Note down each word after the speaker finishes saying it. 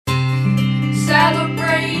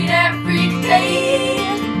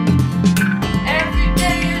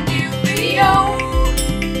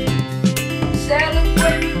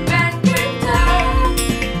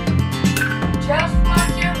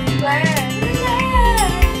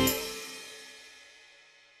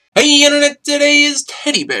the internet today is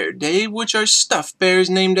Teddy Bear Day, which are stuffed bears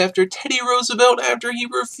named after Teddy Roosevelt after he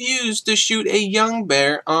refused to shoot a young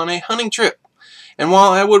bear on a hunting trip. And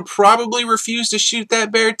while I would probably refuse to shoot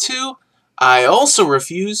that bear too, I also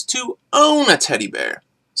refuse to own a teddy bear.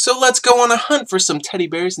 So let's go on a hunt for some teddy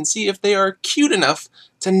bears and see if they are cute enough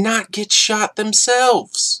to not get shot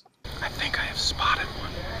themselves. I think I have spotted one.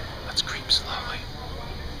 Let's creep slowly.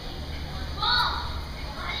 Gotta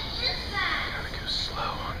go slow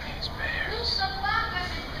on these bears.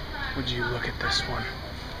 Would you look at this one?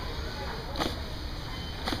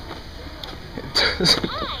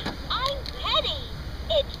 Hi, I'm Teddy.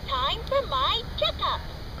 It's time for my checkup.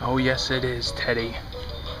 Oh yes it is, Teddy.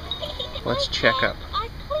 Let's check up. Are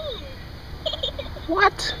clean.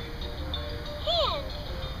 What? Hand.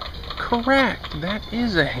 Correct, that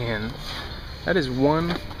is a hand. That is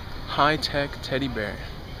one high-tech teddy bear.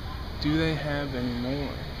 Do they have any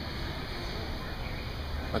more?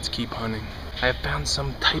 Let's keep hunting. I have found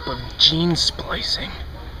some type of gene splicing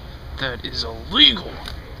that is illegal.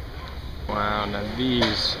 Wow, now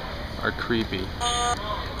these are creepy.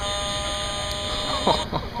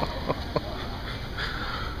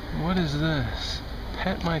 What is this?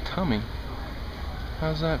 Pet my tummy.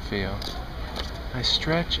 How's that feel? I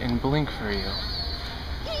stretch and blink for you.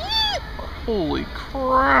 Holy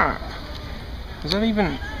crap! Is that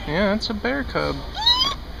even... yeah, that's a bear cub.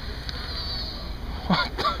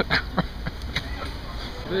 What the crap?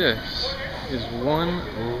 This is one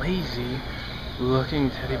lazy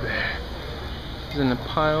looking teddy bear. He's in a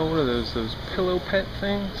pile. What are those pillow pet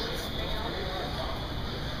things?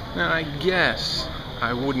 Now I guess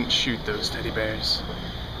I wouldn't shoot those teddy bears.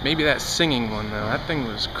 Maybe that singing one though, that thing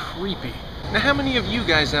was creepy. Now how many of you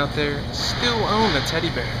guys out there still own a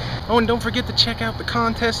teddy bear? Oh, and don't forget to check out the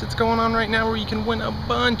contest that's going on right now where you can win a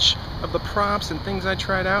bunch of the props and things I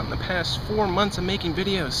tried out in the past 4 months of making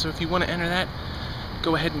videos. So if you want to enter that,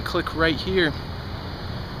 go ahead and click right here.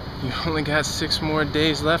 You only got 6 more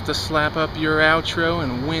days left to slap up your outro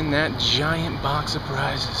and win that giant box of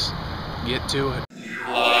prizes. Get to it.